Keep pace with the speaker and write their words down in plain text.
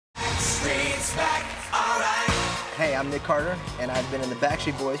Streets back, all right. Hey, I'm Nick Carter, and I've been in the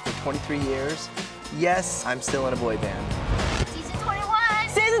Backstreet Boys for 23 years. Yes, I'm still in a boy band. Season 21!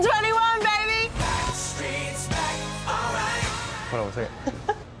 Season 21, baby! Streets back, all right. Hold on one second.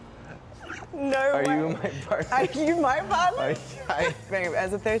 No Are way. you my partner? Are you my partner? I, Babe,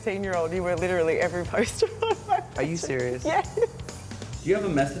 as a 13-year-old, you were literally every poster on my are you serious? Yes. Do you have a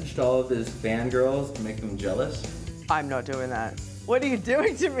message to all of his fangirls to make them jealous? I'm not doing that. What are you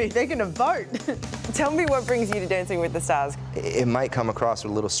doing to me? They're gonna vote. Tell me what brings you to Dancing with the Stars. It might come across a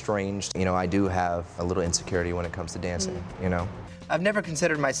little strange. You know, I do have a little insecurity when it comes to dancing, you know? I've never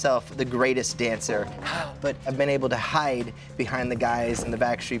considered myself the greatest dancer, but I've been able to hide behind the guys in the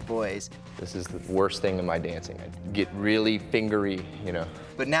Backstreet Boys. This is the worst thing in my dancing. I get really fingery, you know?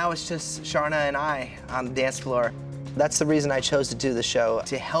 But now it's just Sharna and I on the dance floor. That's the reason I chose to do the show,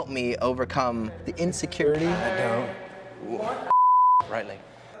 to help me overcome the insecurity. I don't. Right leg.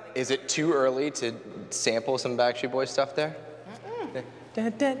 Is it too early to sample some Backstreet Boys stuff there?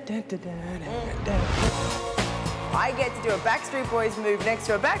 I get to do a Backstreet Boys move next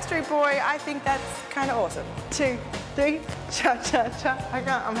to a Backstreet Boy. I think that's kind of awesome. 2, 3, cha-cha-cha.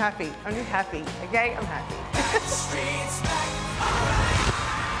 I'm happy. I'm just happy, okay? I'm happy. Streets back, all right.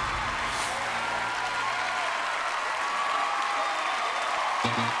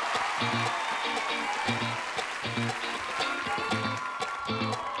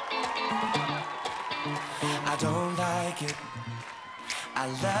 I don't like it. I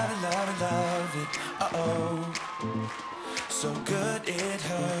love it, love it, love it. Uh-oh. So good it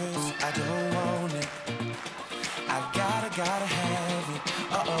hurts. I don't want it. I gotta have it.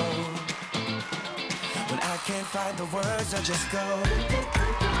 Uh-oh. When I can't find the words, I just go.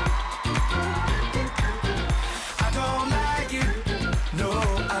 I don't like it. No,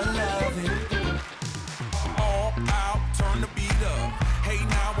 I love it. All out, turn the beat up. Hey,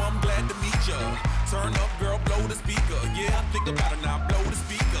 now I'm glad to meet ya. Turn up, girl, blow the speaker. Yeah, think about it now, blow the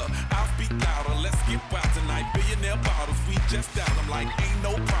speaker. I'll speak louder, let's get wild tonight. Billionaire bottles, we just down. I'm like, ain't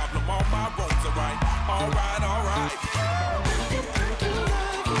no problem, all my roads are right. All right, all right.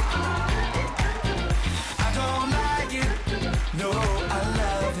 I don't like it. No, I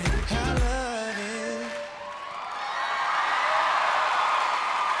love it. I love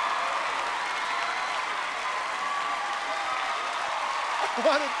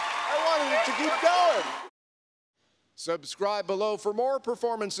it. I wanted it to keep going. Subscribe below for more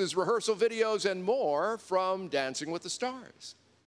performances, rehearsal videos, and more from Dancing with the Stars.